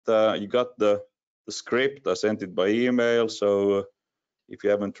you got the script. I sent it by email, so if you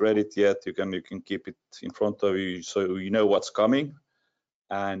haven't read it yet, you can keep it in front of you so you know what's coming.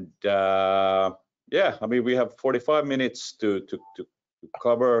 And yeah, I mean, we have 45 minutes to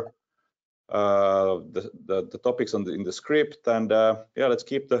cover the topics in the script, and yeah, let's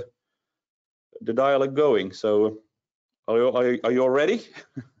keep the dialogue going. So are you all ready?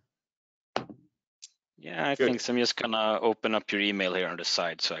 Yeah, I think so. I'm just gonna open up your email here on the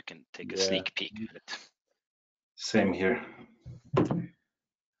side so I can take a sneak peek at it. Same here.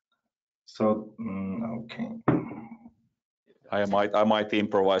 So okay. I might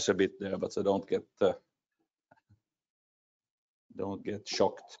improvise a bit there, but so don't get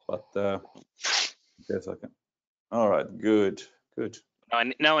shocked. But yes, I can. All right, good.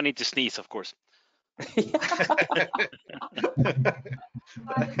 Now I need to sneeze, of course.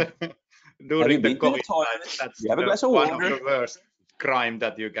 During the COVID times, that's one of the worst crime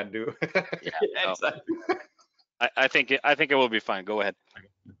that you can do. Yeah, exactly. I think it will be fine. Go ahead.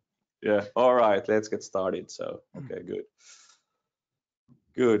 Yeah. All right. Let's get started. So, okay,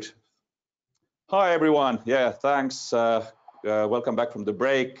 good. Hi, everyone. Yeah, thanks. Welcome back from the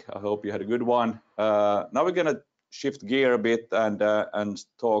break. I hope you had a good one. Now we're gonna shift gear a bit and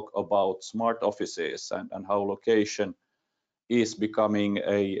talk about smart offices and how location is becoming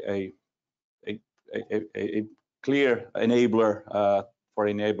a clear enabler for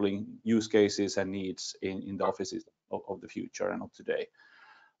enabling use cases and needs in the offices of the future and of today.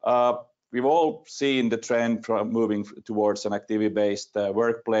 We've all seen the trend from moving towards an activity-based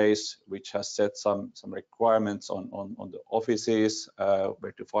workplace, which has set some requirements on the offices,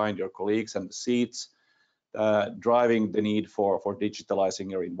 where to find your colleagues and the seats, driving the need for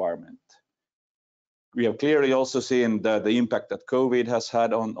digitalizing your environment. We have clearly also seen the impact that COVID has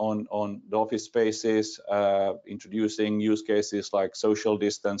had on the office spaces, introducing use cases like social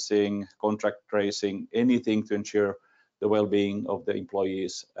distancing, contact tracing, anything to ensure the well-being of the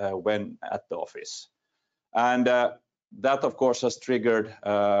employees when at the office. And that, of course, has triggered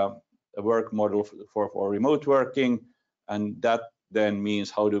a work model for remote working, and that then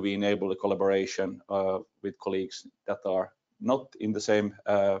means how do we enable the collaboration with colleagues that are not in the same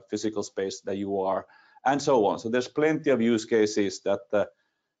physical space that you are, and so on. So there's plenty of use cases that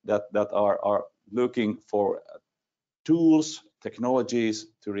are looking for tools, technologies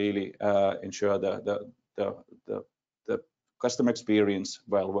to really ensure the customer experience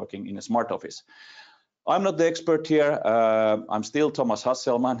while working in a smart office. I'm not the expert here. I'm still Thomas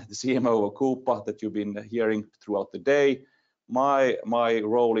Hasselman, the CMO of Quuppa that you've been hearing throughout the day. My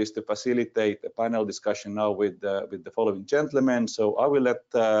role is to facilitate a panel discussion now with the following gentlemen. So I will let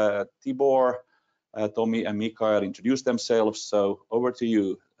Tibor, Tommy, and Mikael introduce themselves. So over to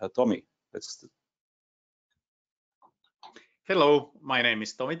you, Tommy. Hello, my name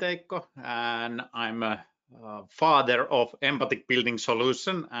is Tomi Teikko, and I'm a father of Empathic Building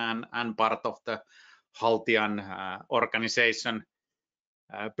Solution and part of the Haltian organization,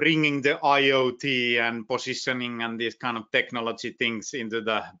 bringing the IoT and positioning and these kind of technology things into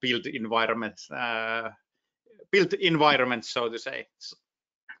the built environment, so to say.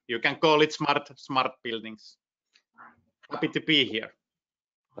 You can call it smart buildings. Happy to be here.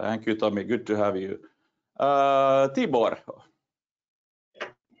 Thank you, Tommy. Good to have you. Tibor.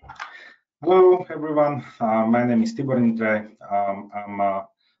 Hello, everyone. My name is Tibor Intre. I'm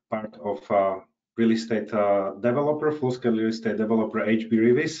part of real estate developer, full-scale real estate developer HB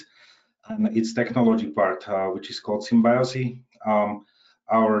Revis, and its technology part, which is called Symbiosis.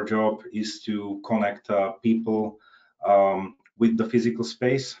 Our job is to connect people with the physical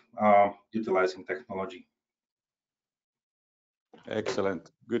space, utilizing technology.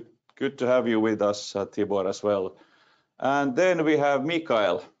 Excellent. Good to have you with us, Tibor, as well. And then we have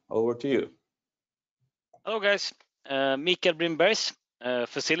Mikael. Over to you. Hello, guys. Mikael Brimbergs,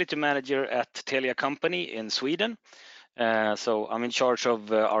 facility manager at Telia Company in Sweden. So I'm in charge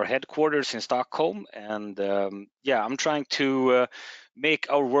of our headquarters in Stockholm, and yeah, I'm trying to make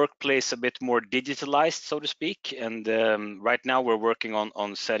our workplace a bit more digitalized, so to speak. And right now we're working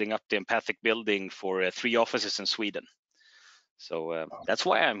on setting up the empathic building for 3 offices in Sweden. So that's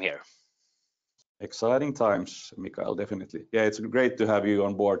why I'm here. Exciting times, Mikael, definitely. Yeah, it's great to have you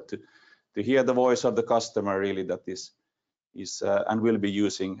on board to hear the voice of the customer, really, that is and will be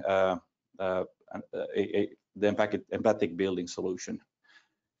using the empathic building solution.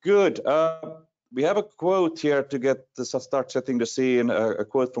 Good. We have a quote here to start setting the scene, a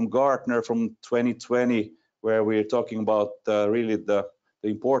quote from Gartner from 2020, where we're talking about really the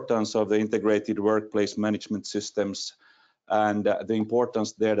importance of the integrated workplace management systems And the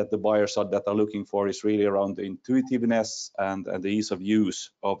importance there that the buyers that are looking for is really around the intuitiveness and the ease of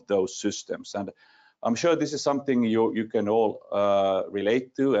use of those systems. And I'm sure this is something you can all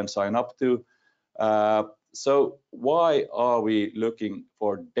relate to and sign up to. So why are we looking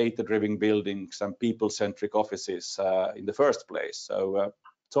for data-driven buildings and people-centric offices in the first place? So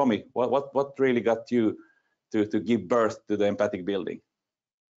Tommy, what really got you to give birth to the empathic building?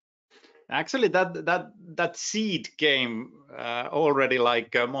 Actually, that seed came already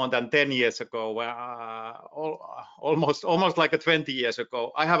like more than 10 years ago, almost like 20 years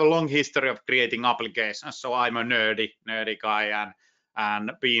ago. I have a long history of creating applications, so I'm a nerdy guy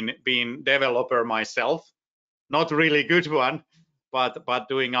and being developer myself. Not really good one, but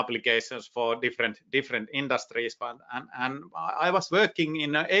doing applications for different industries. And I was working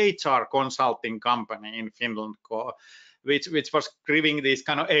in an HR consulting company in Finland, which was giving these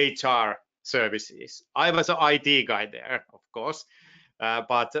kind of HR services. I was an IT guy there, of course,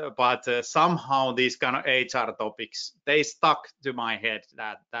 but somehow these kind of HR topics, they stuck to my head,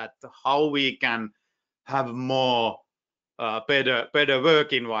 that how we can have more better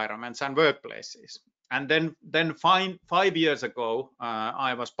work environments and workplaces. And then 5 years ago,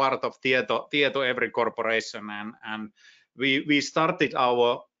 I was part of Tieto Every Corporation, and we started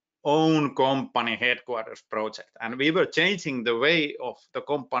our own company headquarters project, and we were changing the way of the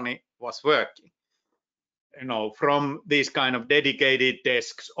company was working. You know, from these kind of dedicated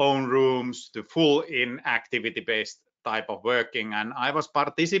desks, own rooms, to full in activity-based type of working, and I was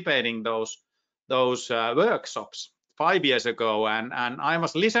participating those workshops 5 years ago, and I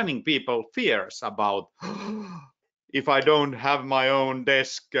was listening people fears about if I don't have my own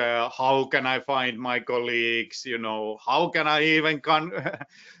desk, how can I find my colleagues? You know, how can I even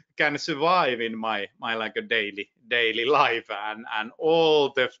can survive in my like a daily life, and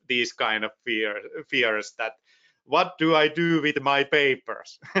all these kind of fears that what do I do with my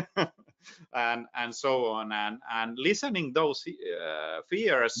papers and so on, and listening those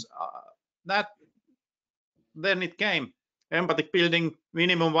fears, that then it came. Empathic building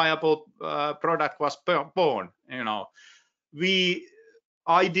minimum viable product was born. You know,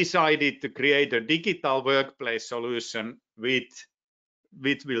 I decided to create a digital workplace solution which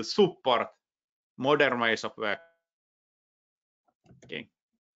will support modern ways of working.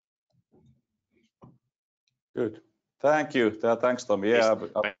 Good. Thank you. Thanks, Tommy. Yeah,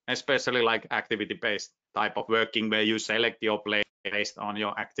 especially like activity-based type of working where you select your place based on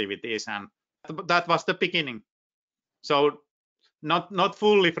your activities, and that was the beginning. So not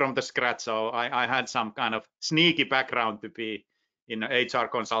fully from the scratch. So I had some kind of sneaky background to be in an HR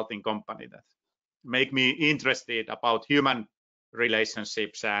consulting company that make me interested about human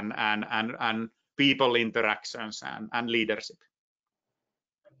relationships and people interactions and leadership.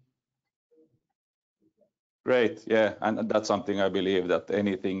 great. Yeah, and that's something I believe that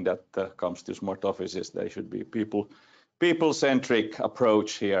anything that comes to smart offices, they should be people-centric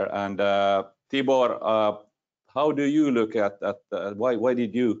approach here. And Tibor, how do you look at why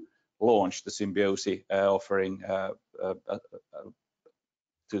did you launch the Symbiosis offering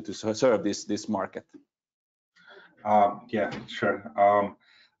to serve this market? Yeah, sure.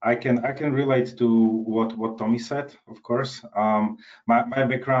 I can relate to what Tommy said, of course. My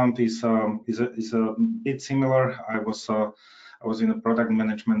background is a bit similar. I was in a product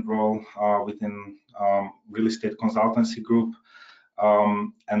management role within real estate consultancy group,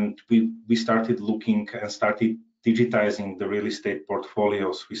 and we started looking and started digitizing the real estate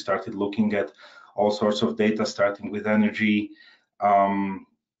portfolios. We started looking at all sorts of data, starting with energy.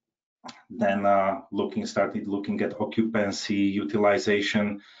 Then started looking at occupancy,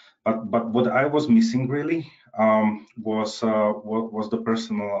 utilization, but what I was missing really was the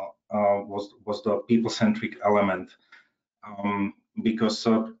personal, was the people-centric element, because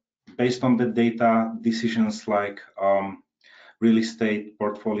based on the data, decisions like real estate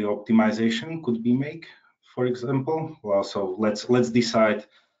portfolio optimization could be made. For example, well, so let's decide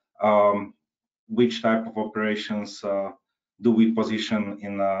which type of operations do we position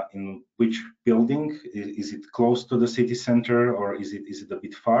in which building? Is it close to the city center, or is it a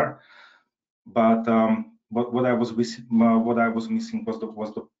bit far? But what I was missing was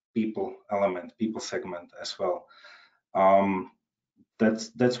the people element, people segment as well.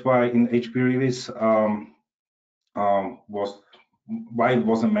 That's why in HP Release why it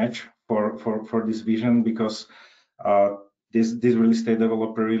was a match for this vision, because this real estate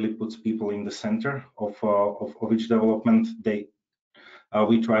developer really puts people in the center of each development.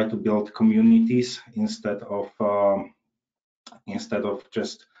 We try to build communities instead of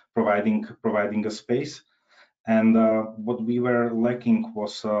just providing a space. And what we were lacking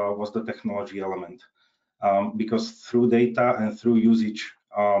was the technology element. because through data and through usage,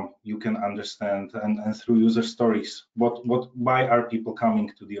 you can understand, and through user stories, why are people coming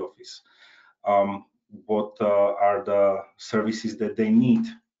to the office? What are the services that they need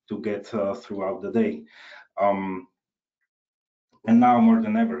to get throughout the day? And now more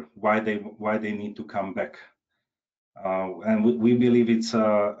than ever, why they need to come back. And we believe it's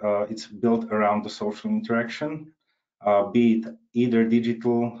built around the social interaction, be it either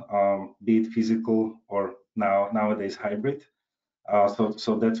digital, be it physical, or nowadays hybrid.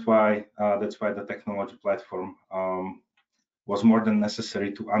 So that's why the technology platform was more than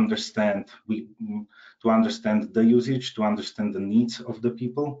necessary to understand the usage, to understand the needs of the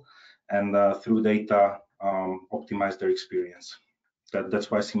people, and through data optimize their experience.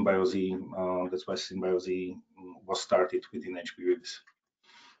 That's why Symbiosis was started within HPUs.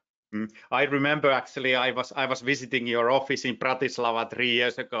 I remember actually I was visiting your office in Bratislava 3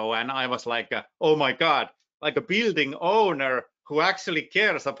 years ago, and I was like, oh my God, like a building owner who actually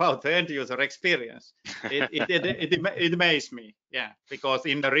cares about the end user experience. It amazed me, yeah, because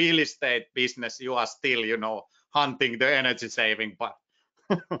in the real estate business you are still, hunting the energy saving part.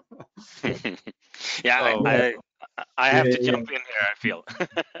 Yeah, So, I have to jump in here, I feel.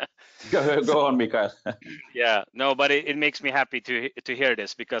 Go on, Mikael. Yeah, no, but it makes me happy to hear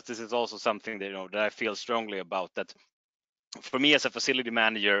this, because this is also something that that I feel strongly about. That for me as a facility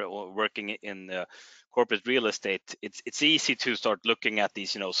manager or working in corporate real estate, it's easy to start looking at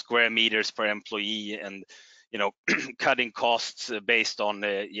these square meters per employee and cutting costs based on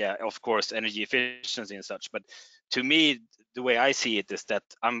of course energy efficiency and such. But to me, the way I see it is that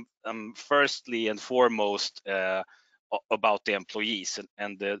I'm firstly and foremost about the employees,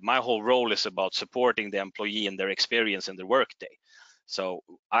 and my whole role is about supporting the employee and their experience in their workday. So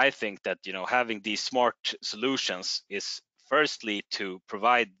I think that having these smart solutions is firstly to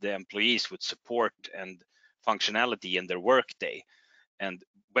provide the employees with support and functionality in their workday. And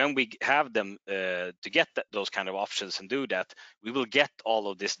when we have them to get those kind of options and do that, we will get all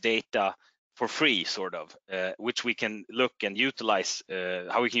of this data for free, sort of, which we can look and utilize,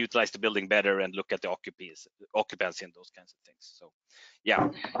 how we can utilize the building better and look at the occupancy and those kinds of things. So yeah,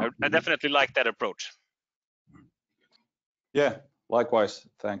 I definitely like that approach. Yeah, likewise.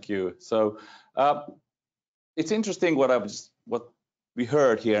 Thank you. So it's interesting what we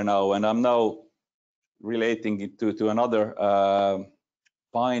heard here now, and I'm now relating it to another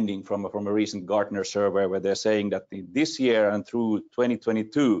finding from a recent Gartner survey, where they're saying that this year and through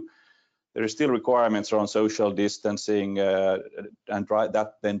 2022, there are still requirements around social distancing, and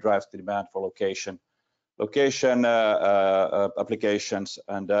that then drives the demand for location applications.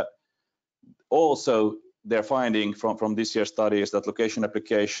 And also, they're finding from this year's studies that location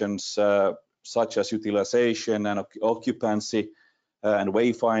applications such as utilization and occupancy and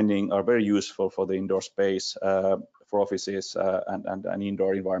wayfinding are very useful for the indoor space, for offices and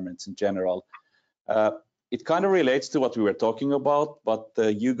indoor environments in general. It kind of relates to what we were talking about, but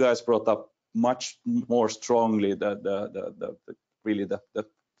you guys brought up much more strongly the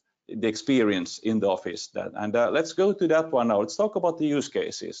experience in the office. Let's go to that one now. Let's talk about the use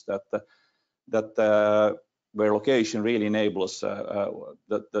cases where location really enables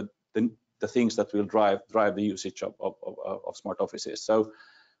the things that will drive the usage of smart offices. So,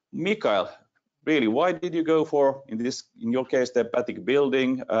 Mikael, really, why did you go for, in your case, the empathic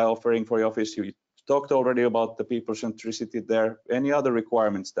building offering for your office? You talked already about the people centricity there. Any other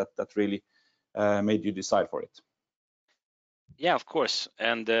requirements that really made you decide for it? Yeah, of course.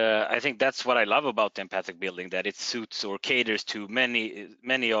 And I think that's what I love about the empathic building, that it suits or caters to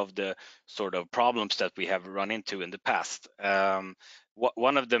many of the sort of problems that we have run into in the past.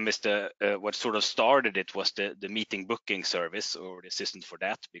 One of them is what sort of started it was the meeting booking service, or the assistant for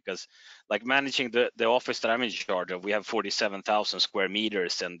that, because like managing the office that I'm in charge of, we have 47,000 square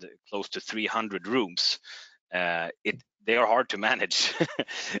meters and close to 300 rooms. They are hard to manage,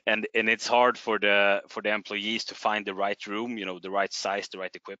 and it's hard for the employees to find the right room, the right size, the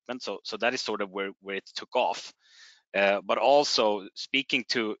right equipment. So that is sort of where it took off. But also speaking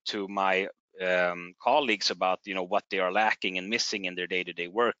to my colleagues about what they are lacking and missing in their day-to-day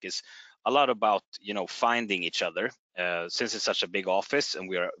work is a lot about finding each other. Since it's such a big office and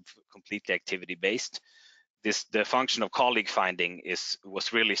we are completely activity based, the function of colleague finding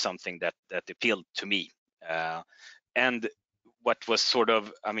was really something that appealed to me. And what was sort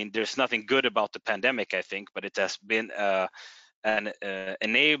of, there's nothing good about the pandemic, I think, but it has been an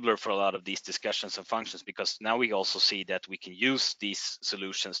enabler for a lot of these discussions and functions, because now we also see that we can use these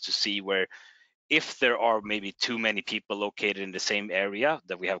solutions to see where, if there are maybe too many people located in the same area,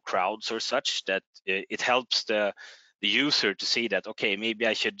 that we have crowds or such, that it helps the user to see that, okay, maybe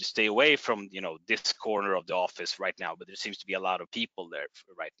I should stay away from, you know, this corner of the office right now, but there seems to be a lot of people there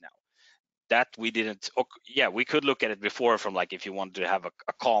right now. That we didn't. Yeah, we could look at it before from like if you wanted to have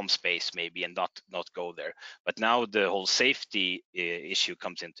a calm space maybe and not go there. But now the whole safety issue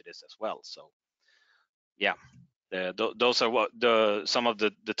comes into this as well. So yeah, those are what some of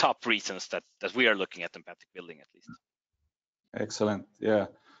the top reasons that we are looking at empathic building at least. Excellent. Yeah.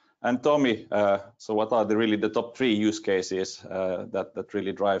 And Tommy, so what are really the top 3 use cases that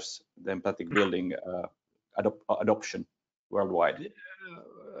really drives the empathic building adoption worldwide?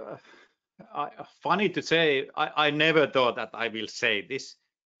 Funny to say, I never thought that I will say this,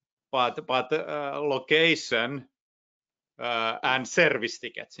 but location and service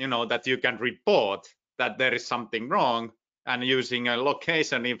tickets, you know, that you can report that there is something wrong, and using a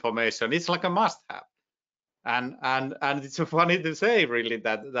location information, it's like a must-have. And it's funny to say really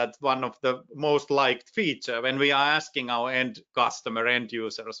that that's one of the most liked feature when we are asking our end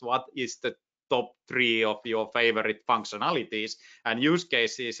users what is the top 3 of your favorite functionalities and use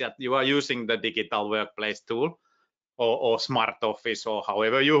cases that you are using the digital workplace tool or smart office or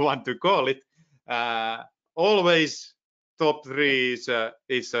however you want to call it. Always top 3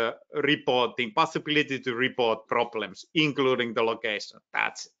 is a reporting possibility to report problems, including the location.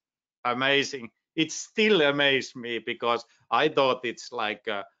 That's amazing. It still amazes me because I thought it's like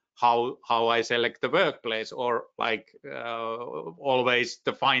how I select the workplace, or like always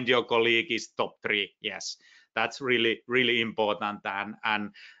to find your colleague is top 3. Yes, that's really important,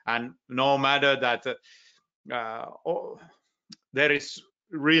 and no matter that there is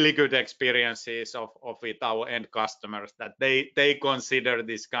really good experiences of with our end customers that they consider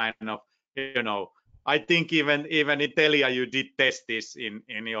this kind of, you know, I think even in Telia you did test this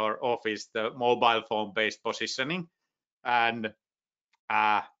in your office, the mobile phone based positioning, and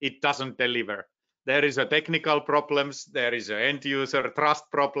it doesn't deliver. There is a technical problems, there is a end user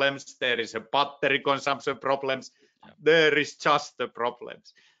trust problems, there is a battery consumption problems, there is just the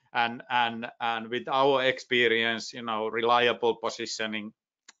problems, and with our experience, you know, reliable positioning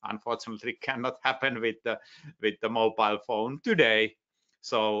unfortunately cannot happen with the mobile phone today.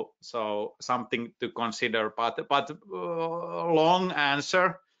 So something to consider, but long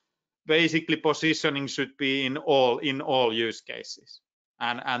answer, basically positioning should be in all use cases,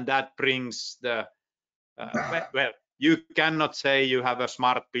 and that brings the well, you cannot say you have a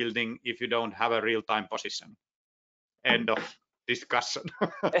smart building if you don't have a real-time position. End of discussion.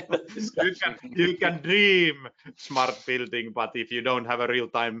 You can dream smart building, but if you don't have a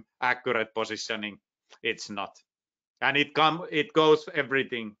real-time accurate positioning, it's not. And it goes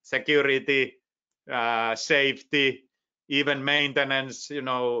everything: security, safety, even maintenance, you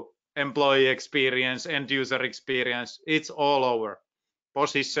know, employee experience, end user experience. It's all over.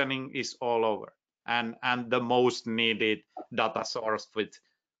 Positioning is all over, and the most needed data source with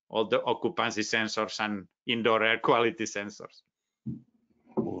all the occupancy sensors and indoor air quality sensors.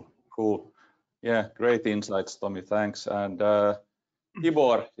 Cool. Yeah, great insights, Tommy. Thanks. And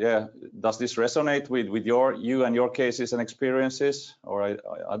Tibor, yeah, does this resonate with you and your cases and experiences, or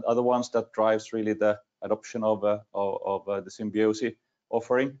are other ones that drives really the adoption of the Symbiosis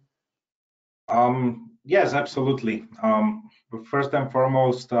offering? Yes, absolutely. First and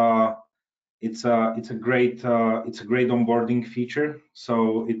foremost, it's a great onboarding feature.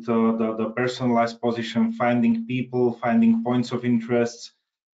 So it's the personalized position, finding people, finding points of interest.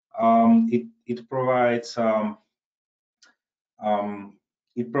 It provides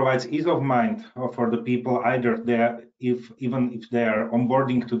ease of mind for the people, either even if they are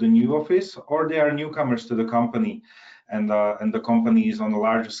onboarding to the new office or they are newcomers to the company, and the company is on a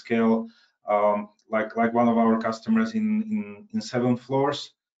larger scale, like one of our customers in 7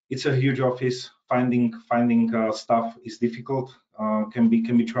 floors. It's a huge office. Finding stuff is difficult, can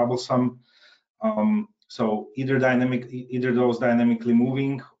be troublesome. So either those dynamically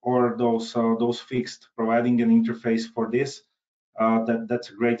moving or those fixed, providing an interface for this. That's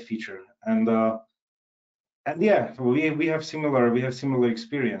a great feature, and yeah, we have similar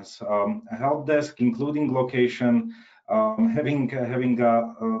experience. A help desk, including location, having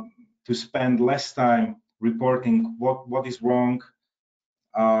to spend less time reporting what is wrong,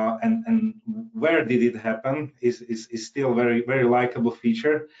 and where did it happen is still very likable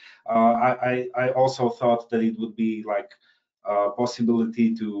feature. I also thought that it would be like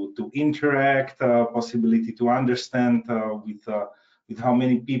possibility to interact, possibility to understand with how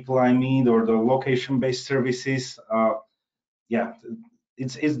many people I need, or the location-based services. Yeah,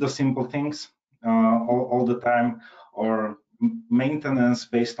 it's the simple things all the time, or maintenance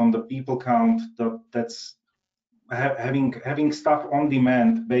based on the people count. That's having stuff on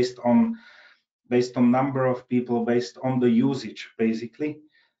demand based on based on number of people, based on the usage, basically.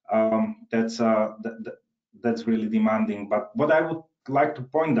 That's really demanding. But what I would like to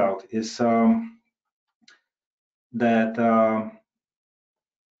point out is that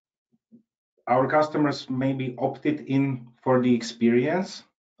our customers maybe opted in for the experience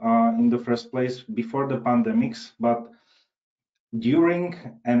in the first place before the pandemics, but during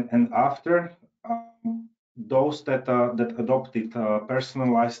and after, those that adopted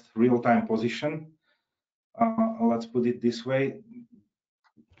personalized real-time position, let's put it this way,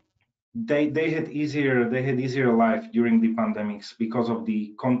 they had easier life during the pandemics because of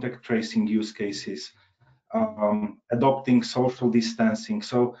the contact tracing use cases, adopting social distancing.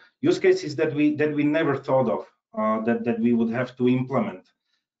 So use cases that we never thought of that we would have to implement.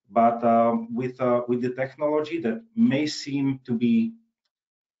 But with the technology that may seem to be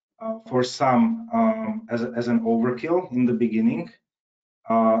for some as an overkill in the beginning,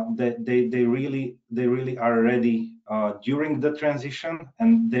 that they really are ready during the transition,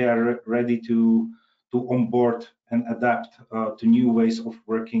 and they are ready to onboard and adapt to new ways of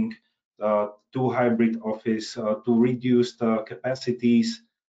working, to hybrid office, to reduced capacities,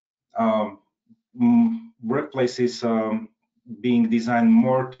 workplaces being designed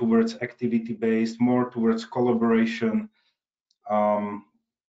more towards activity-based, more towards collaboration.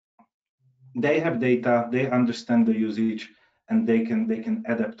 They have data, they understand the usage, and they can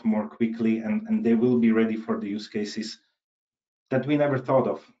adapt more quickly, and they will be ready for the use cases that we never thought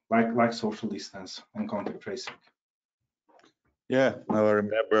of, like social distance and contact tracing. Yeah, now I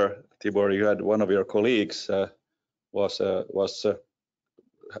remember, Tibor, you had one of your colleagues was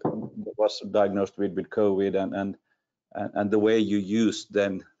diagnosed with COVID, and the way you used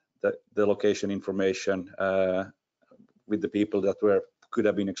then the location information with the people that could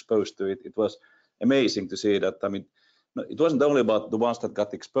have been exposed to it. It was amazing to see that. I mean, it wasn't only about the ones that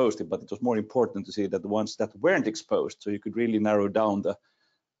got exposed, but it was more important to see that the ones that weren't exposed, so you could really narrow down the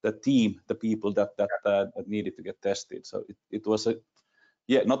team, the people that needed to get tested. So it was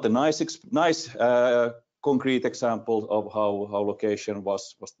not a nice concrete example of how location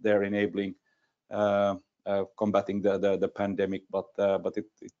was there enabling combating the pandemic, but it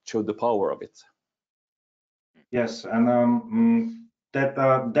showed the power of it. Yes, and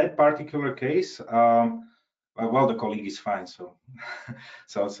that particular case, well, the colleague is fine, so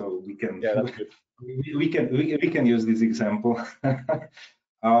so we can we can use this example.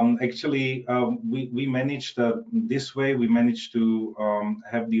 Actually, we managed this way. We managed to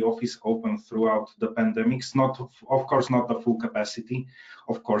have the office open throughout the pandemics. Not, of course, not the full capacity,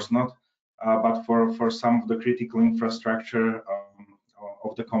 of course not, but for some of the critical infrastructure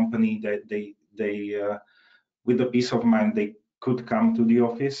of the company, that they with the peace of mind they could come to the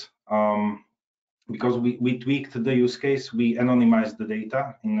office. Because we tweaked the use case, we anonymized the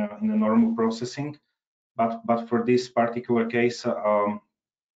data in the normal processing, but for this particular case,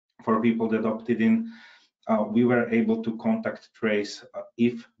 for people that opted in, we were able to contact trace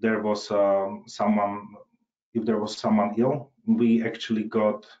if there was someone ill. We actually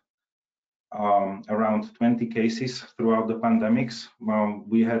got around 20 cases throughout the pandemics.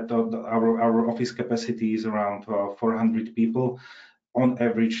 We had our office capacity is around 400 people. On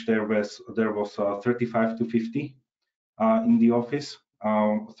average, there was 35 to 50 in the office.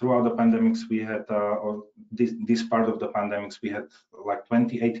 Throughout the pandemics, we had, or this part of the pandemics, we had like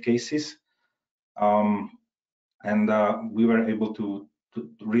 28 cases, and we were able to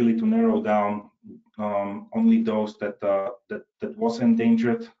really narrow down only those that was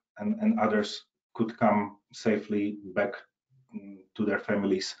endangered, and others could come safely back to their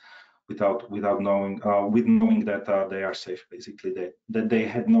families without knowing that they are safe. Basically, that they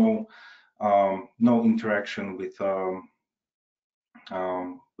had no interaction with a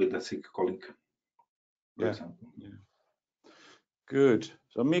sick colleague, for example. Yeah. Good.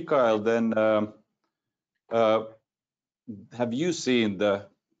 So, Mikael, then have you seen the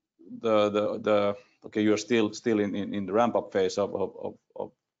okay, you're still in the ramp up phase of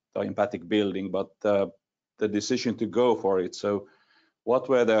the empathic building, but the decision to go for it. So, what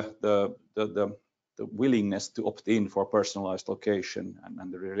were the willingness to opt in for personalized location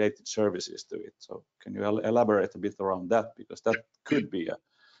and the related services to it? So, can you elaborate a bit around that, because that could be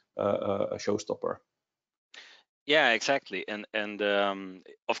a showstopper? Yeah, exactly, and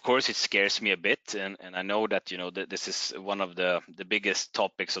of course it scares me a bit, and I know that that this is one of the biggest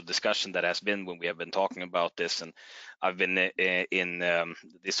topics of discussion that has been when we have been talking about this, and I've been in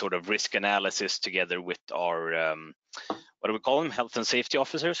this sort of risk analysis together with our what do we call them, health and safety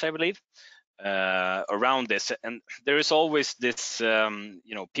officers, I believe, around this, and there is always this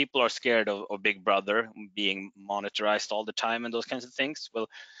people are scared of Big Brother being monitored all the time and those kinds of things. Well,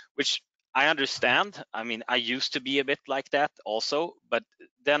 which I understand. I mean, I used to be a bit like that also, but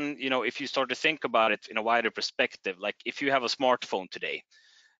then, you know, if you start to think about it in a wider perspective, like if you have a smartphone today,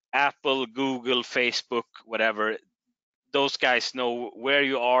 Apple, Google, Facebook, whatever, those guys know where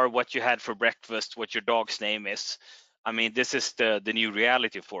you are, what you had for breakfast, what your dog's name is. I mean, this is the new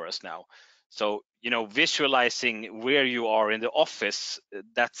reality for us now. So, you know, visualizing where you are in the office,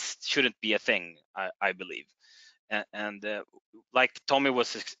 that shouldn't be a thing, I believe. And like Tommy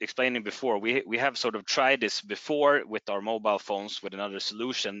was explaining before, we have sort of tried this before with our mobile phones with another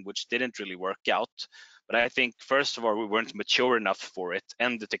solution, which didn't really work out. But I think, first of all, we weren't mature enough for it,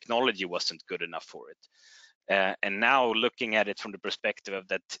 and the technology wasn't good enough for it. And now looking at it from the perspective of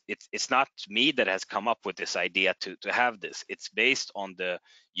that, it's not me that has come up with this idea to have this. It's based on the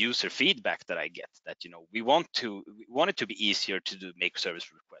user feedback that I get, that, you know, we want it to be easier to make service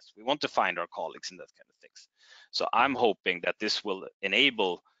requests. We want to find our colleagues and that kind of things. So I'm hoping that this will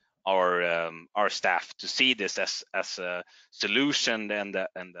enable our staff to see this as a solution and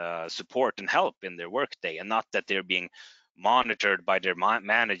support and help in their workday, and not that they're being monitored by their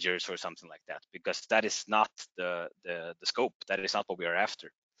managers or something like that, because that is not the scope. That is not what we are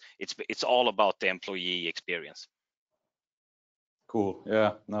after. It's all about the employee experience. Cool.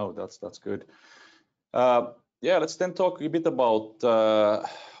 Yeah, no, that's good. Yeah, let's then talk a bit about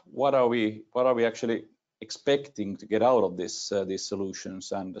what are we actually expecting to get out of these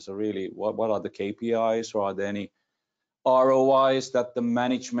solutions, and so really what are the KPIs, or are there any ROIs that the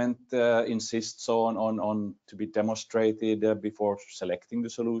management insists on to be demonstrated before selecting the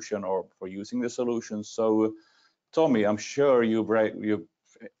solution or for using the solution? So, Tommy, I'm sure you've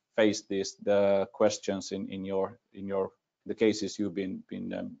faced the questions in the cases you've been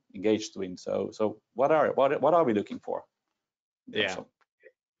engaged in. So what are we looking for? Yeah,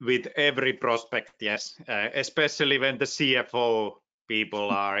 with every prospect, yes, especially when the CFO people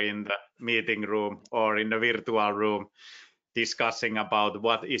are in the meeting room or in the virtual room discussing about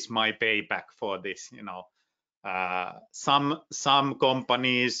what is my payback for this. You know, some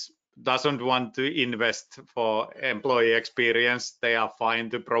companies doesn't want to invest for employee experience. They are fine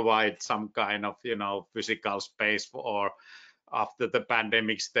to provide some kind of, you know, physical space or after the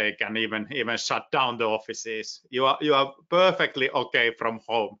pandemics they can even shut down the offices. You are perfectly okay from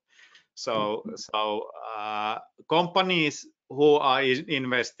home. So companies who are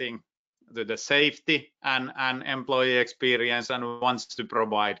investing to the safety and employee experience and wants to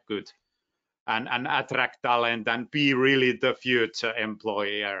provide good and attract talent and be really the future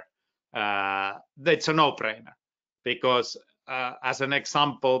employer, that's a no-brainer. Because as an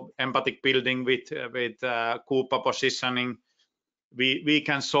example, empathic building with Quuppa positioning, we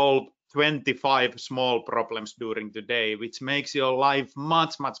can solve 25 small problems during the day, which makes your life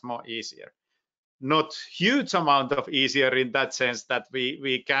much more easier. Not huge amount of easier in that sense that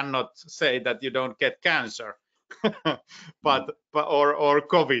we cannot say that you don't get cancer, but or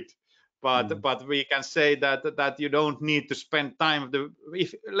COVID, but we can say that you don't need to spend time.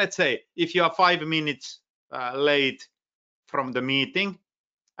 If let's say if you are 5 minutes late from the meeting,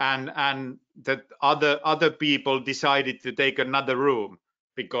 and that other people decided to take another room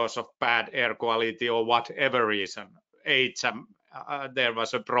because of bad air quality or whatever reason, age, there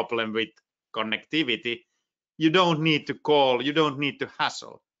was a problem with connectivity, you don't need to call, you don't need to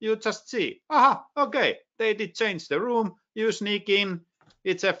hassle, you just see, aha, okay, they did change the room, you sneak in,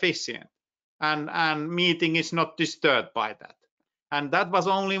 it's efficient, and meeting is not disturbed by that. And that was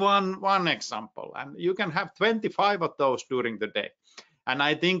only one example, and you can have 25 of those during the day. And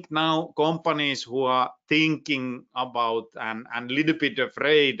I think now companies who are thinking about and a little bit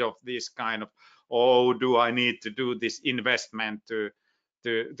afraid of this kind of, oh, do I need to do this investment to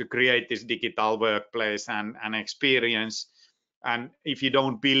create this digital workplace and experience? And if you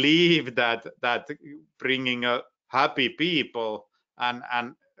don't believe that bringing a happy people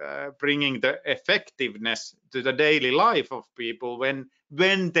and bringing the effectiveness to the daily life of people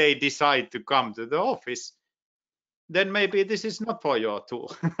when they decide to come to the office, then maybe this is not for your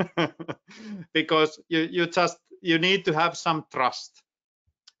tool. Because you need to have some trust,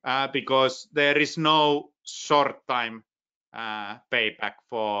 because there is no short time payback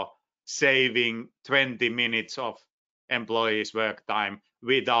for saving 20 minutes of employees' work time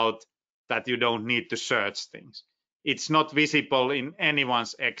without that you don't need to search things. It's not visible in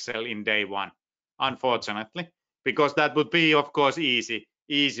anyone's Excel in day one, unfortunately, because that would be, of course, easy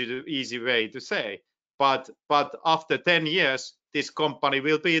way to say. But after 10 years, this company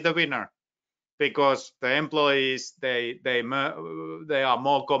will be the winner, because the employees they are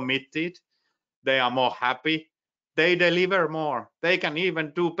more committed, they are more happy, they deliver more, they can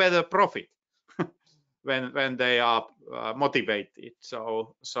even do better profit. when they are motivated.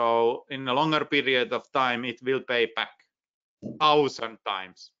 So in a longer period of time, it will pay back 1,000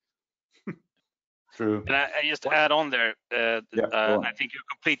 times. True. And I just add on there, Yeah, go on. I think you're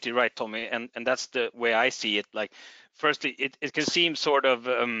completely right, Tommy, and that's the way I see it. Like, firstly, it can seem sort of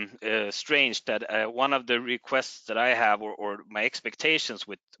strange that one of the requests that I have, or my expectations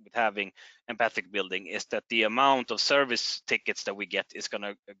with having empathic building, is that the amount of service tickets that we get is going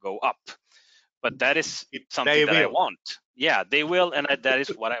to go up. But that is something that I want. Yeah, they will, and that is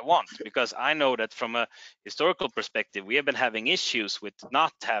what I want, because I know that from a historical perspective, we have been having issues with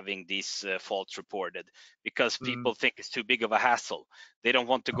not having these faults reported because people think it's too big of a hassle. They don't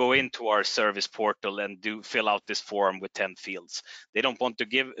want to go into our service portal and fill out this form with 10 fields. They don't want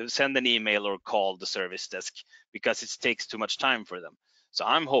to send an email or call the service desk because it takes too much time for them. So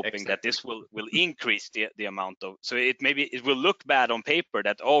I'm hoping that this will increase the amount of, so it will look bad on paper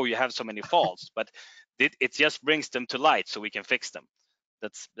that, oh, you have so many faults, but it just brings them to light so we can fix them.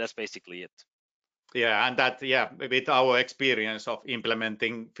 That's basically it. Yeah, and that, yeah, with our experience of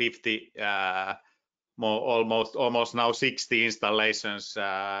implementing 50 almost now 60 installations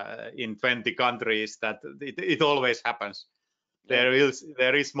in 20 countries, that it always happens. Yeah.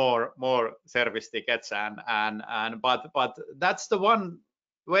 There is more service tickets, but that's the one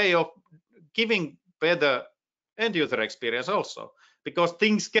way of giving better end user experience also, because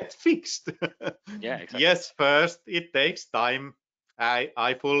things get fixed. Yeah, exactly. Yes, first it takes time.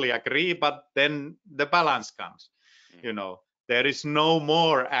 I fully agree, but then the balance comes. You know, there is no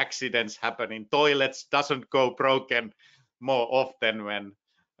more accidents happening. Toilets doesn't go broken more often when,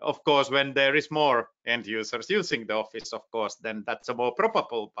 of course, when there is more end users using the office, of course, then that's a more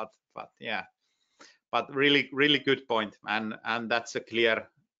probable, but yeah, but really good point, and that's a clear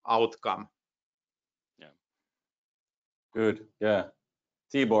outcome. Yeah. Good. Yeah.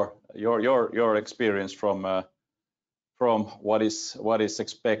 Tibor, your experience from what is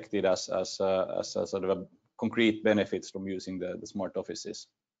expected as sort of a concrete benefits from using the smart offices.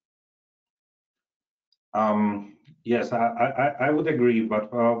 Yes, I would agree,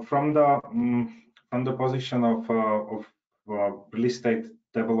 but from the position of real estate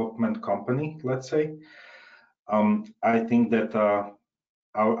development company, let's say, I think that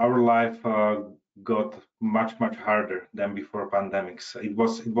our life got much harder than before pandemics. It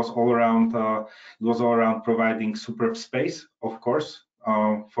was all around providing superb space, of course,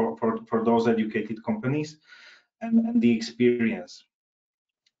 for those educated companies, and the experience.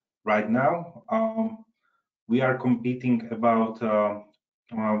 Right now, we are competing about the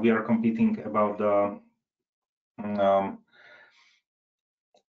we are competing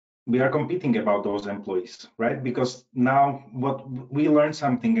about those employees, right? Because now what we learned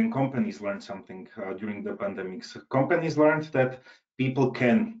something, and companies learned something during the pandemics. Companies learned that people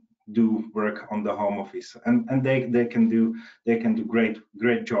can do work on the home office, and they can do great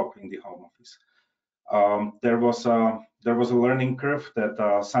job in the home office. There was a learning curve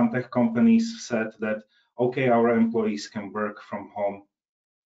that some tech companies said that, okay, our employees can work from home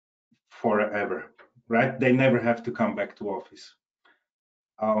forever, right? They never have to come back to office.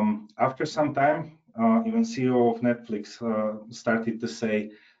 After some time, even CEO of Netflix started to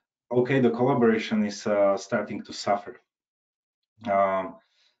say, okay, the collaboration is starting to suffer.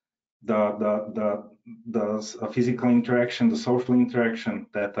 The physical interaction, the social interaction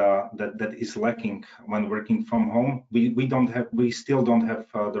that is lacking when working from home, we still don't have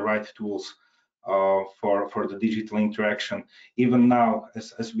the right tools for the digital interaction. Even now,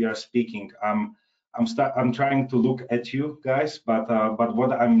 as we are speaking, I'm trying to look at you guys, but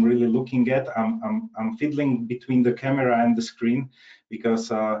what I'm really looking at, I'm fiddling between the camera and the screen,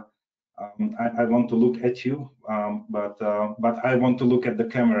 because I want to look at you, but I want to look at the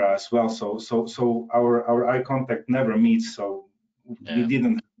camera as well. So our eye contact never meets. So Yeah. we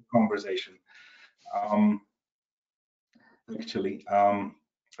didn't have a conversation. Actually,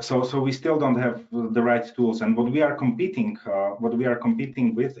 so we still don't have the right tools. And what we are competing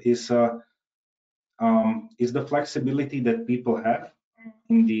with is the flexibility that people have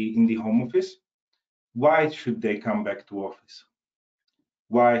in the home office. Why should they come back to office?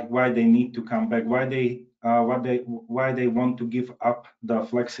 Why they need to come back? Why they want to give up the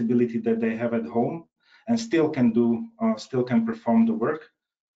flexibility that they have at home and still can perform the work?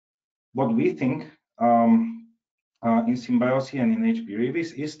 What we think in Symbiosis and in HB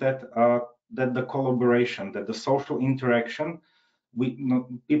Revis is that the collaboration, that the social interaction,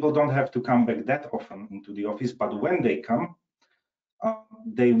 people don't have to come back that often into the office, but when they come,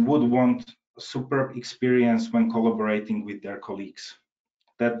 they would want a superb experience when collaborating with their colleagues.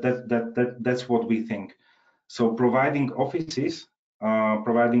 That's what we think. So providing offices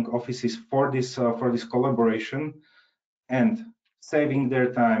providing offices for this collaboration, and saving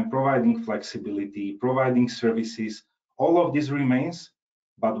their time, providing flexibility, providing services. All of this remains,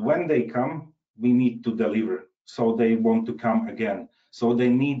 but when they come, we need to deliver. So they want to come again. So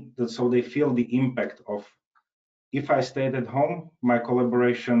they feel the impact of, if I stayed at home, my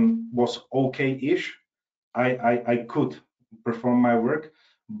collaboration was okay-ish. I could perform my work,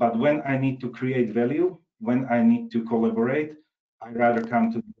 but when I need to create value, when I need to collaborate, I rather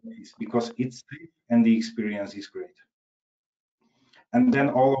come to the office because it's safe and the experience is great. And then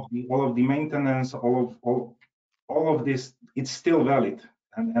all of the maintenance, all of this, it's still valid,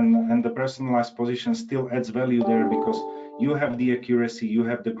 and the personalized position still adds value there because you have the accuracy, you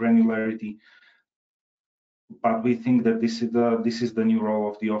have the granularity. But we think that this is the new role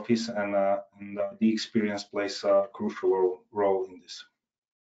of the office, and the experience plays a crucial role in this.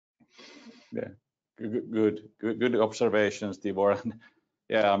 Yeah, good observations, Tibor.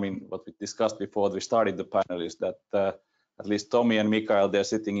 Yeah, I mean, what we discussed before we started the panel is that at least Tommy and Mikael, they're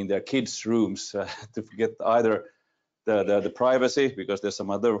sitting in their kids' rooms to get either the privacy, because there's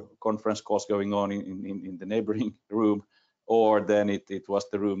some other conference calls going on in the neighboring room, or then it was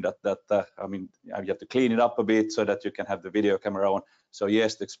the room that I mean, you have to clean it up a bit so that you can have the video camera on. So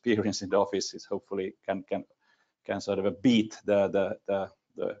yes, the experience in the office is hopefully can sort of beat the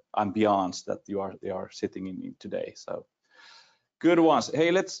ambiance that they are sitting in today. So good ones.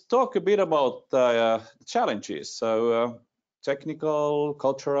 Hey, let's talk a bit about challenges. So technical,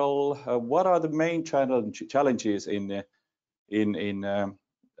 cultural. What are the main challenges in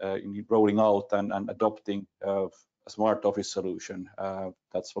rolling out and adopting a smart office solution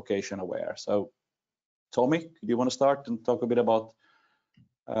that's location aware? So, Tommy, do you want to start and talk a bit about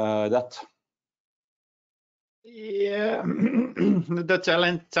that? Yeah, the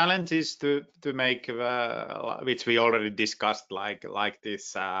challenge is to make which we already discussed, like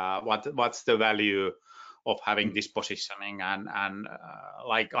this. What's the value of having this positioning, and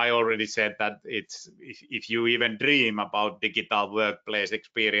like I already said, that it's if you even dream about digital workplace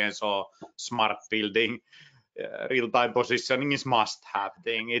experience or smart building, real-time positioning is must-have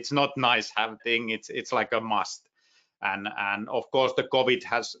thing. It's not nice-have thing. It's like a must. And of course the COVID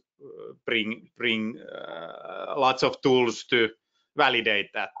has bring lots of tools to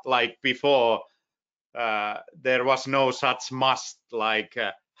validate that. Like before, there was no such must, like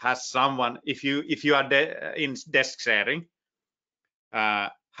has someone, if you are in desk sharing,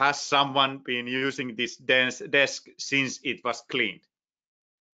 has someone been using this desk since it was cleaned?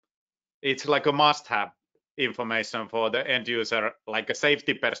 It's like a must-have information for the end user, like a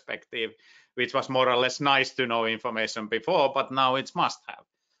safety perspective, which was more or less nice to know information before, but now it's must-have.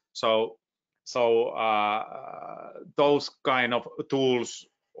 So those kind of tools,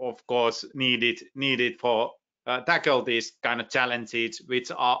 of course, needed for tackle these kind of challenges,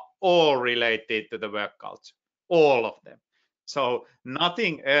 which are all related to the work culture, all of them. So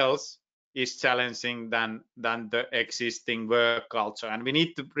nothing else is challenging than the existing work culture, and we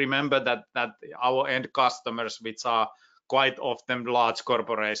need to remember that our end customers, which are quite often large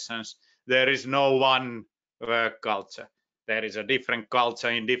corporations, there is no one work culture. There is a different culture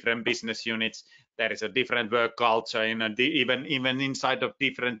in different business units. There is a different work culture in even inside of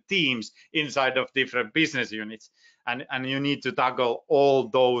different teams, inside of different business units, and you need to tackle all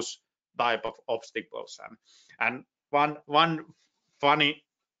those type of obstacles. And one funny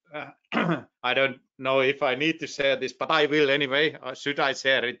I don't know if I need to share this, but I will anyway. Should I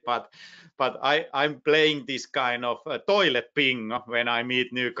share it? But I'm playing this kind of toilet ping when I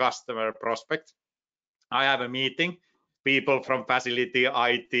meet new customer prospect. I have a meeting, people from facility,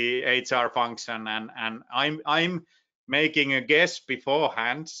 IT, HR function, and I'm making a guess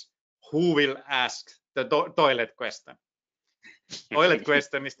beforehand who will ask the toilet question. Toilet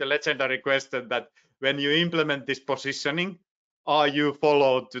question is the legendary question that when you implement this positioning, are you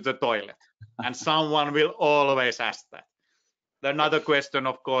followed to the toilet? And someone will always ask that. Another question,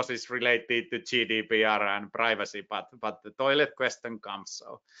 of course, is related to GDPR and privacy, but the toilet question comes.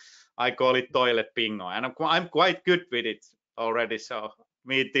 So I call it toilet bingo, and I'm quite good with it already. So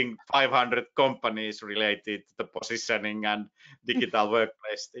meeting 500 companies related to the positioning and digital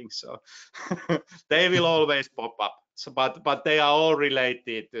workplace things. So they will always pop up. So, but they are all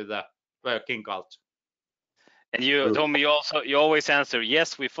related to the working culture. And you, Tommy, you always answer,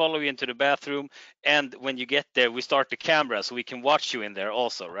 yes, we follow you into the bathroom, and when you get there, we start the camera so we can watch you in there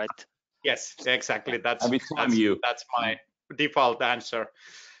also, right? Yes, exactly. That's my default answer.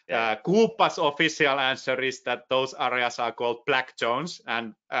 Yeah. Quuppa's official answer is that those areas are called black zones,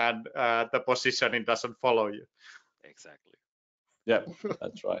 and the positioning doesn't follow you. Exactly. Yeah,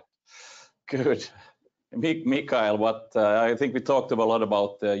 that's right. Good. Mikael, what I think we talked a lot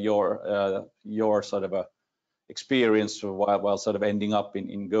about your sort of a experience while sort of ending up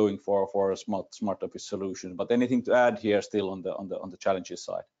in going for a smart office solution. But anything to add here still on the challenges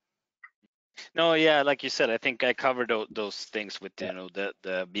side? No, yeah, like you said, I think I covered those things with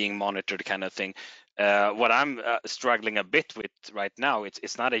the being monitored kind of thing. What I'm struggling a bit with right now,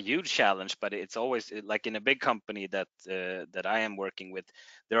 it's not a huge challenge, but it's always like in a big company that I am working with,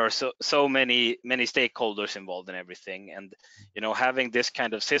 there are so many stakeholders involved in everything, and having this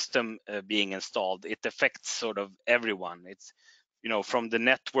kind of system being installed, it affects sort of everyone. It's from the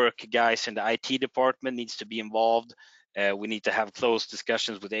network guys in the IT department needs to be involved. We need to have close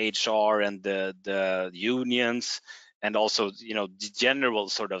discussions with HR and the unions, and also the general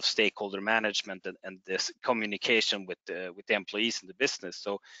sort of stakeholder management and this communication with the employees in the business.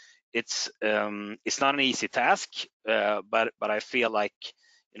 So it's not an easy task, but I feel like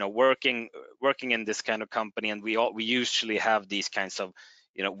working in this kind of company, and we usually have these kinds of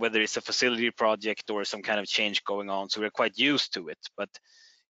whether it's a facility project or some kind of change going on, so we're quite used to it. But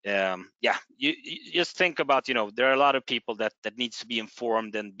yeah, you just think about there are a lot of people that needs to be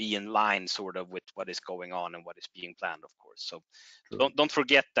informed and be in line sort of with what is going on and what is being planned, of course. So don't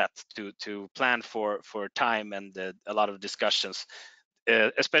forget that to plan for time and a lot of discussions,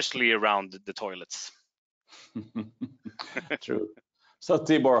 especially around the toilets. True. So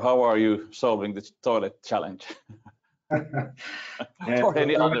Tibor, how are you solving the toilet challenge? Or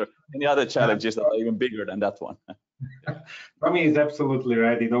any other challenges that are even bigger than that one? Tommy is absolutely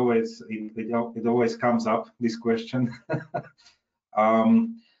right. It always comes up, this question.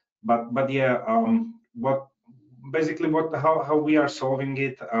 But yeah, how we are solving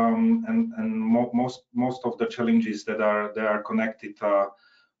it, and most of the challenges that are connected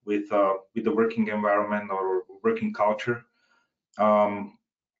with the working environment or working culture.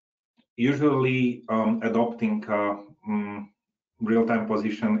 Usually, adopting real-time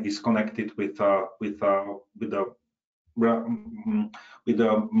position is connected with the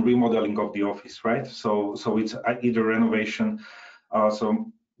remodeling of the office, right? So it's either renovation. So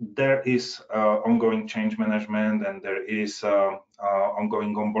there is ongoing change management, and there is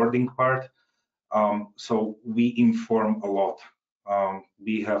ongoing onboarding part. So we inform a lot.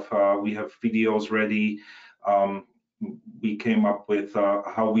 We have videos ready. We came up with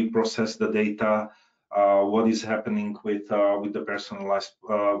how we process the data, what is happening with the personalized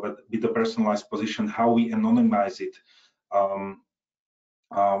position, how we anonymize it,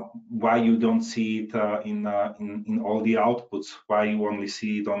 why you don't see it in all the outputs, why you only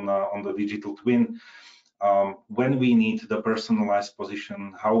see it on the digital twin, when we need the personalized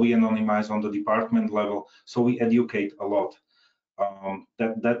position, how we anonymize on the department level. So we educate a lot.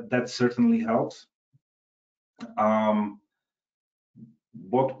 That certainly helps.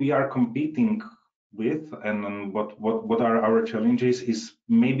 What we are competing with, and what are our challenges, is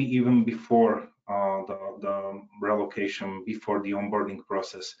maybe even before the relocation, before the onboarding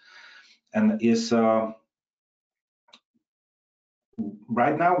process, and is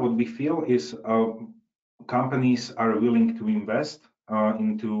right now what we feel is companies are willing to invest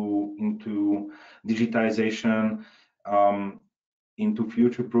into digitization, into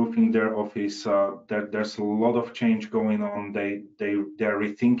future-proofing their office. There's a lot of change going on. They're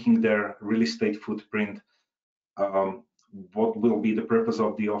rethinking their real estate footprint. What will be the purpose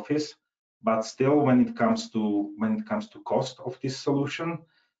of the office? But still, when it comes to cost of this solution,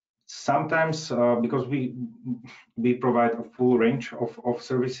 sometimes because we provide a full range of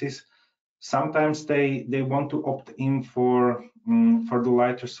services, sometimes they want to opt in for the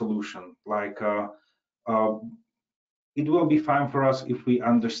lighter solution, like it will be fine for us if we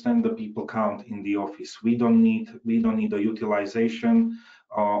understand the people count in the office. We don't need a utilization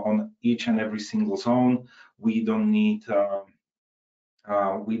on each and every single zone. We don't need a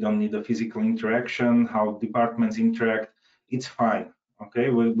physical interaction, how departments interact. It's fine. Okay,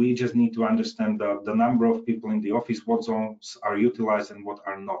 we just need to understand the number of people in the office, what zones are utilized and what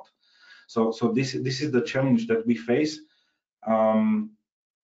are not. So this is the challenge that we face, and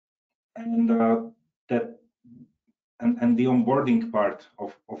the onboarding part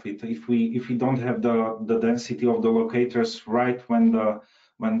of it. If we don't have the density of the locators right when the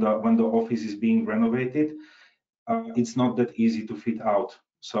office is being renovated, it's not that easy to fit out.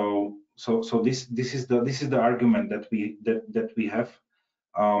 So this is the argument that we have,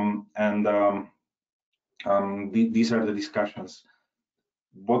 these are the discussions.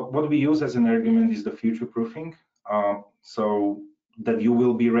 What we use as an argument is the future proofing, so that you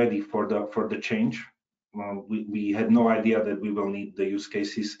will be ready for the change. We had no idea that we will need the use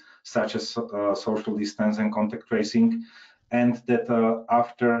cases such as social distance and contact tracing, and that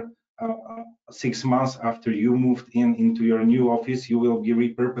after 6 months after you moved into your new office, you will be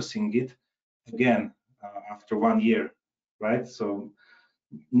repurposing it again after 1 year, right? So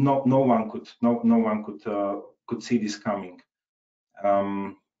no one could see this coming.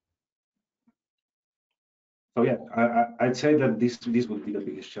 So yeah, I'd say that this would be the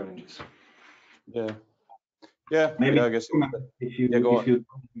biggest challenges. Yeah, Maybe I guess. if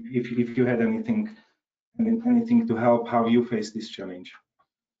you had anything to help how you face this challenge.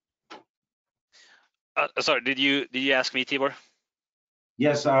 Sorry, did you ask me, Tibor?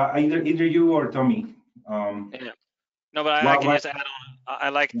 Yes, either you or Tommy. Yeah. No, but I can just add on. I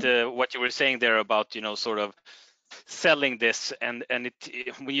liked what you were saying there about, you know, sort of selling this, and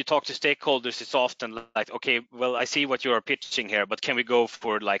when you talk to stakeholders, it's often like, okay, well, I see what you are pitching here, but can we go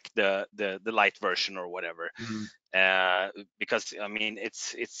for like the light version or whatever? Because I mean,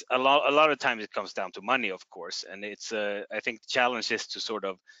 it's a lot of times it comes down to money, of course, and it's I think the challenge is to sort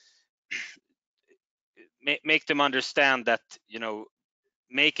of make them understand that, you know,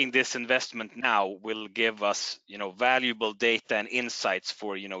 making this investment now will give us, you know, valuable data and insights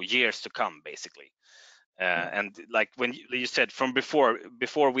for, you know, years to come, basically. And like when you said from before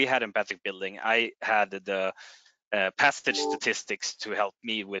we had empathic building, I had the passage statistics to help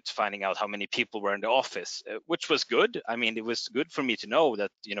me with finding out how many people were in the office, which was good. I mean, it was good for me to know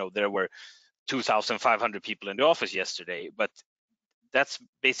that, you know, there were 2,500 people in the office yesterday, but that's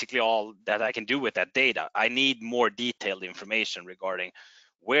basically all that I can do with that data. I need more detailed information regarding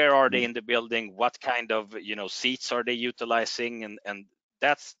where are they in the building, what kind of, you know, seats are they utilizing, and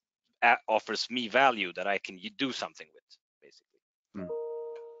that's offers me value that I can do something with, basically.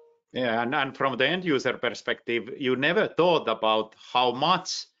 Yeah, and from the end user perspective, you never thought about how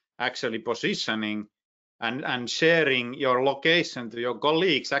much actually positioning and sharing your location to your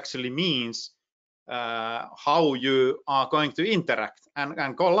colleagues actually means how you are going to interact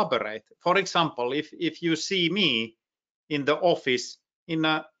and collaborate. For example, if you see me in the office in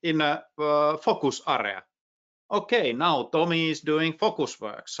a focus area, okay, now Tommy is doing focus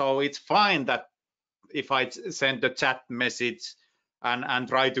work, so it's fine that if I send a chat message and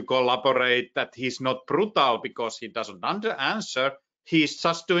try to collaborate, that he's not brutal because he doesn't answer, he's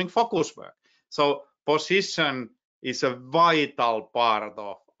just doing focus work. So position is a vital part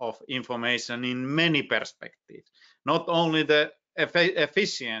of information in many perspectives, not only the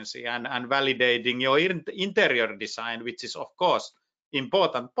efficiency and validating your interior design, which is of course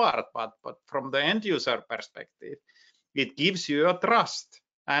important part, but from the end user perspective, it gives you a trust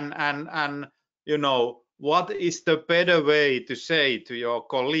and you know, what is the better way to say to your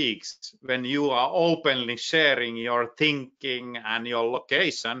colleagues when you are openly sharing your thinking and your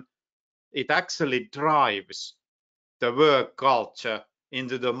location? It actually drives the work culture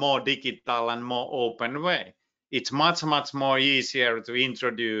into the more digital and more open way. It's much more easier to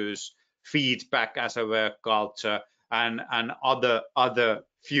introduce feedback as a work culture and other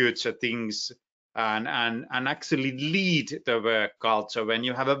future things and actually lead the work culture when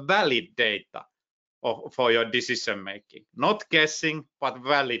you have a valid data for your decision making, not guessing but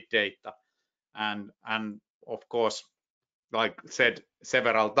valid data. And of course, like said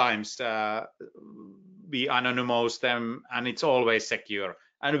several times, we anonymize them and it's always secure,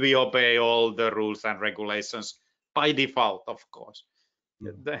 and we obey all the rules and regulations by default, of course.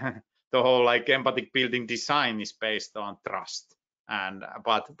 The whole like empathic building design is based on trust, and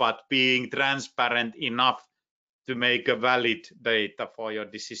but being transparent enough to make a valid data for your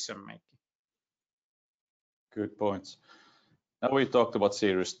decision making. Good points. Now we talked about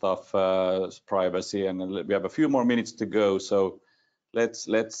serious stuff, privacy, and we have a few more minutes to go. So let's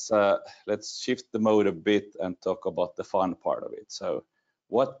shift the mode a bit and talk about the fun part of it. So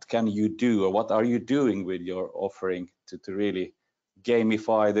what can you do, or what are you doing with your offering to really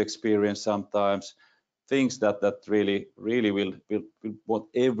gamify the experience sometimes? Things that really will want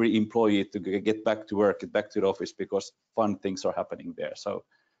every employee to get back to work, get back to the office, because fun things are happening there. So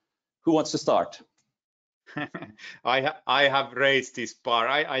who wants to start? I have raised this bar.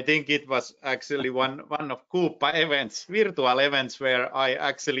 I think it was actually one of Quuppa events, virtual events, where I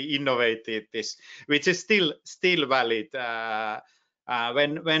actually innovated this, which is still valid.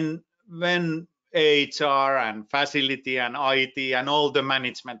 When HR and facility and IT and all the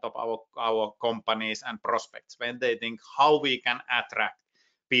management of our companies and prospects, when they think how we can attract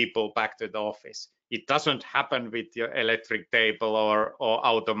people back to the office, it doesn't happen with your electric table or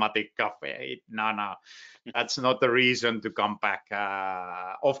automatic cafe. No, that's not the reason to come back.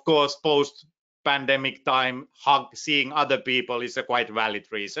 Of course, post pandemic time, seeing other people is a quite valid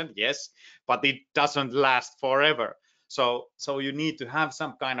reason, yes, but it doesn't last forever. So you need to have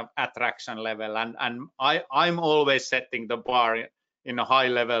some kind of attraction level, and I'm always setting the bar in a high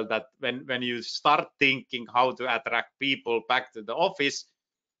level that when you start thinking how to attract people back to the office,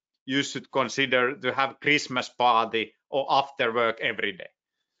 you should consider to have Christmas party or after work every day.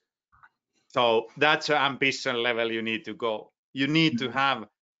 So that's an ambition level you need to go. You need to have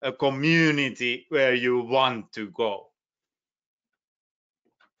a community where you want to go.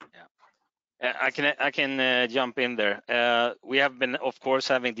 I can jump in there. We have been, of course,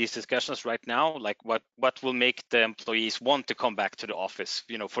 having these discussions right now, like what will make the employees want to come back to the office,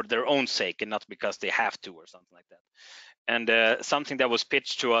 for their own sake and not because they have to or something like that. And something that was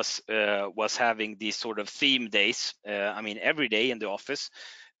pitched to us was having these sort of theme days. Every day in the office.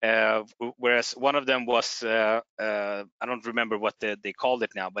 Whereas one of them was I don't remember what they called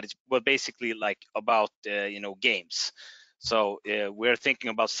it now, but it's basically like about games. So we're thinking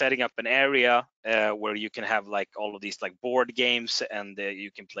about setting up an area where you can have like all of these like board games, and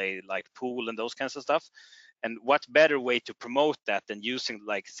you can play like pool and those kinds of stuff. And what better way to promote that than using,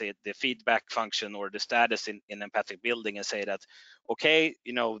 like, say, the feedback function or the status in empathic building, and say that, okay,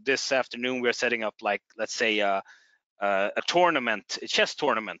 this afternoon we're setting up, like, let's say a tournament, a chess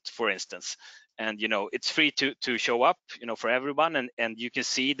tournament, for instance, and it's free to show up, for everyone, and you can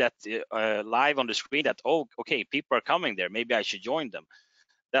see that live on the screen that, oh, okay, people are coming there, maybe I should join them.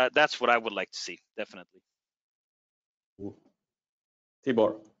 That's what I would like to see, definitely.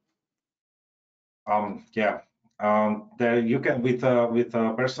 Tibor. There you can, with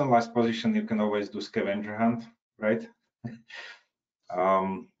a personalized position, you can always do scavenger hunt, right?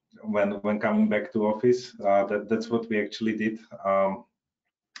 When coming back to office, that's what we actually did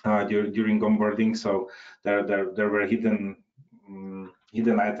during onboarding. So there were hidden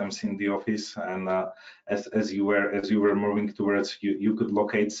items in the office, and as you were moving towards, you could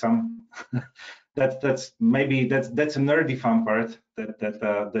locate some. that's a nerdy fun part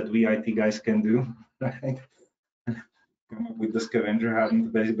that we IT guys can do, right? Come up with the scavenger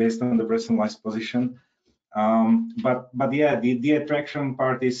hunt based on the personalized position. But yeah, the attraction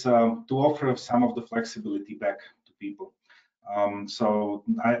part is to offer some of the flexibility back to people. So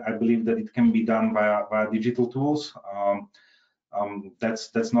I believe that it can be done via digital tools.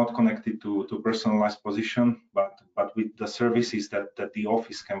 That's not connected to personalized position, but with the services that the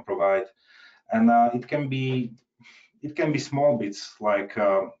office can provide, and it can be small bits, like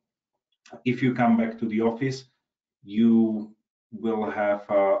if you come back to the office, you will have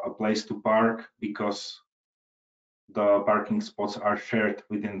a place to park because the parking spots are shared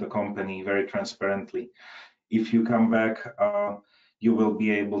within the company very transparently. If you come back, you will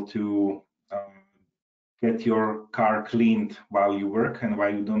be able to get your car cleaned while you work and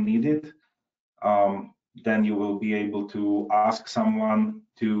while you don't need it. Then you will be able to ask someone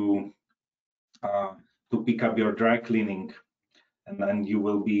to pick up your dry cleaning, and then you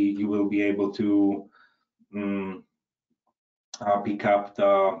will be able to pick up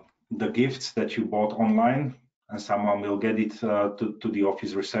the gifts that you bought online, and someone will get it to the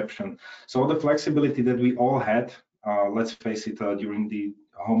office reception. So the flexibility that we all had, let's face it, during the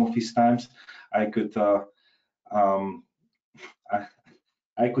home office times, I could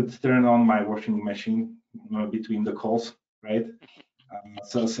turn on my washing machine between the calls, right?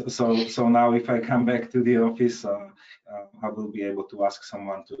 So now if I come back to the office, I will be able to ask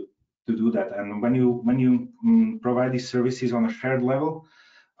someone to do that. And when you provide these services on a shared level,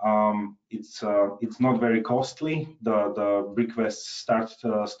 it's not very costly. The requests start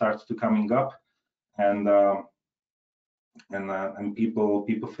to coming up, and people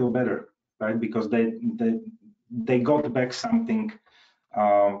feel better, right? Because they got back something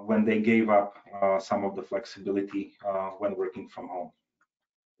when they gave up some of the flexibility when working from home.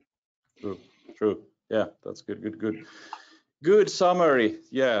 True. Yeah, that's good summary.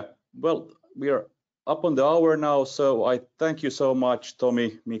 Yeah. Well, we are up on the hour now, so I thank you so much,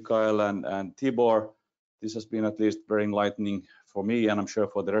 Tommy, Mikael, and Tibor. This has been at least very enlightening for me, and I'm sure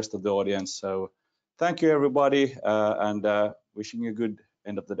for the rest of the audience. So thank you, everybody, and wishing you a good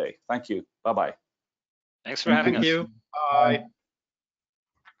end of the day. Thank you. Bye-bye. Thanks for having us. Thank you. Bye.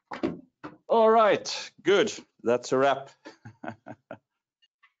 All right, good. That's a wrap.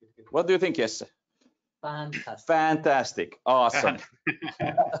 What do you think, Jesse? Fantastic. Fantastic. Awesome.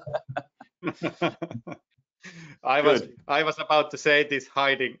 I was about to say this,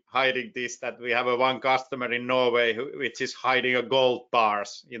 hiding this, that we have one customer in Norway which is hiding a gold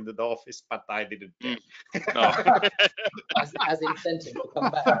bars into the office, but I didn't tell. No. as incentive to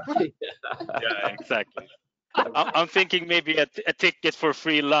come back. Yeah, exactly. I'm thinking maybe a ticket for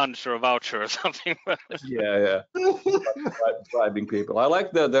free lunch or a voucher or something. Yeah. Bribing people. I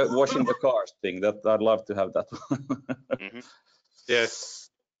like the washing the cars thing. That I'd love to have that one. Yes.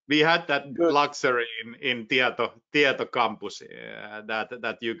 We had that Good. luxury in Tieto campus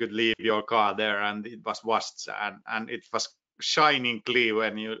that you could leave your car there and it was washed and it was shining clear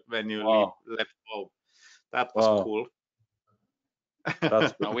when you Wow. left home. That was Wow. cool.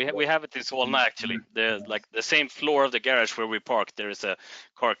 That's No, we have it in Solna actually. The same floor of the garage where we park, there is a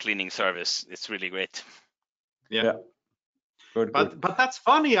car cleaning service. It's really great. Yeah. Good. But that's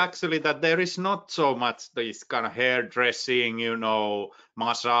funny actually that there is not so much this kind of hairdressing,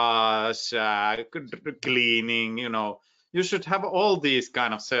 massage, cleaning, You should have all these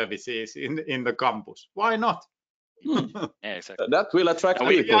kind of services in the campus. Why not? Yeah, exactly. That will attract And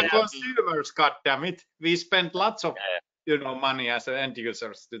We people. are consumers, goddammit. We spend lots of money as end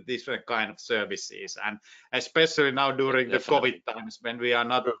users to different kind of services, and especially now during the Definitely. COVID times when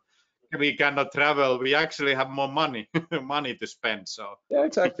we cannot travel, we actually have more money to spend. So Yeah,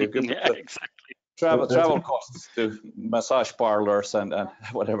 exactly. You can put Yeah, the exactly. travel costs to massage parlors and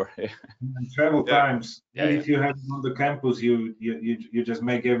whatever. And travel Yeah. times. Yeah, If you have it on the campus, you just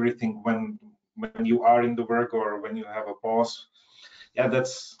make everything when you are in the work or when you have a pause. Yeah,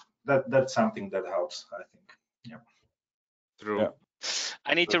 that's something that helps, I think. Yeah. true. Yeah.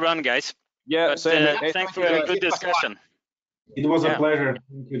 I need to run, guys. Yeah, But same. Hey, thanks for a good discussion. It was a Yeah. pleasure.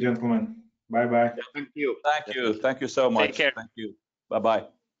 Thank you, gentlemen. Bye-bye. Thank you. Thank you. Thank you so much. Take care. Thank you. Bye-bye.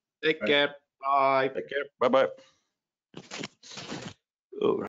 Take Bye. care. Bye. Take care. Bye-bye.